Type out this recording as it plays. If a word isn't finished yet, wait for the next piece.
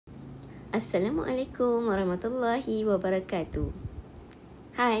Assalamualaikum warahmatullahi wabarakatuh.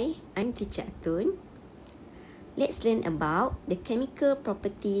 Hi, I'm Teacher Atun. Let's learn about the chemical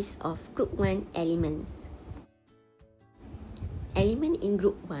properties of Group 1 elements. Element in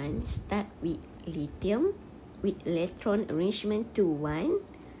Group 1 start with lithium with electron arrangement 2-1,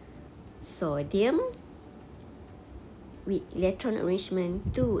 sodium with electron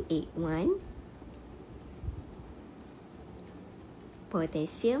arrangement 2-8-1,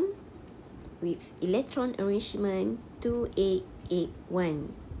 potassium with electron arrangement 2-8-8-1.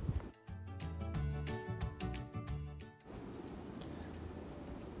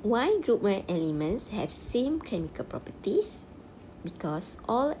 Why Group 1 elements have same chemical properties? Because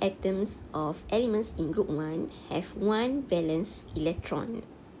all atoms of elements in Group 1 have one valence electron.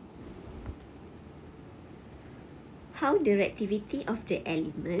 How the reactivity of the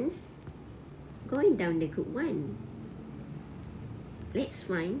elements going down the Group 1? Let's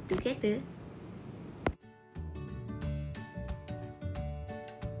find together.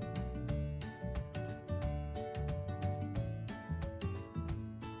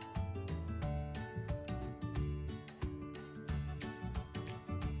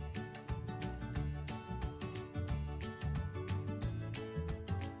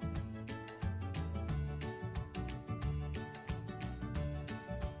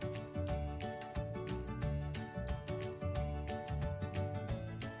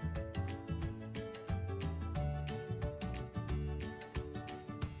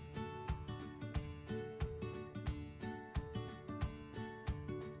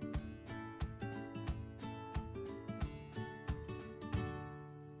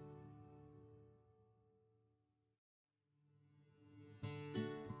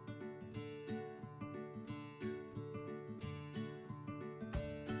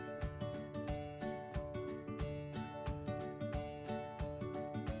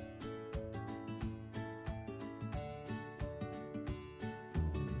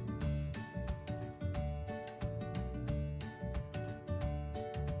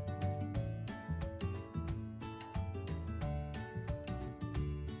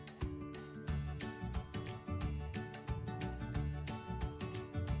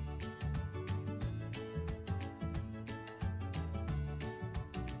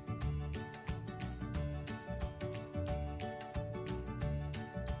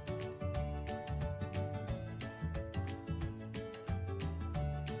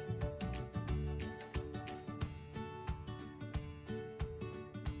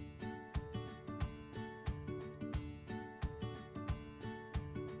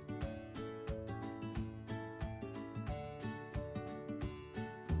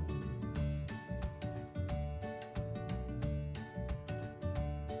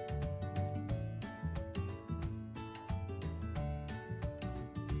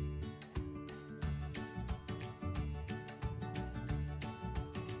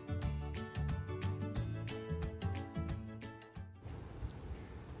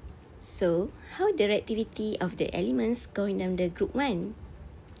 So, how the reactivity of the elements going down the Group 1?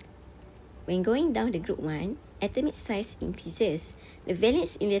 When going down the Group 1, atomic size increases. The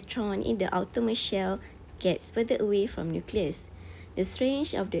valence electron in the outermost shell gets further away from nucleus. The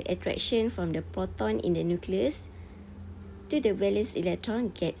strength of the attraction from the proton in the nucleus to the valence electron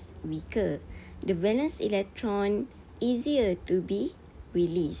gets weaker. The valence electron easier to be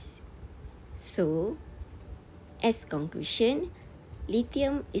released. So, as conclusion,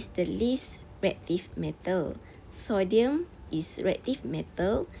 lithium is the least reactive metal, sodium is reactive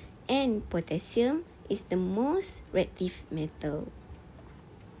metal, and potassium is the most reactive metal.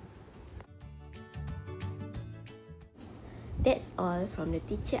 That's all from the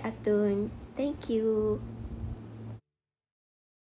Teacher Atun. Thank you.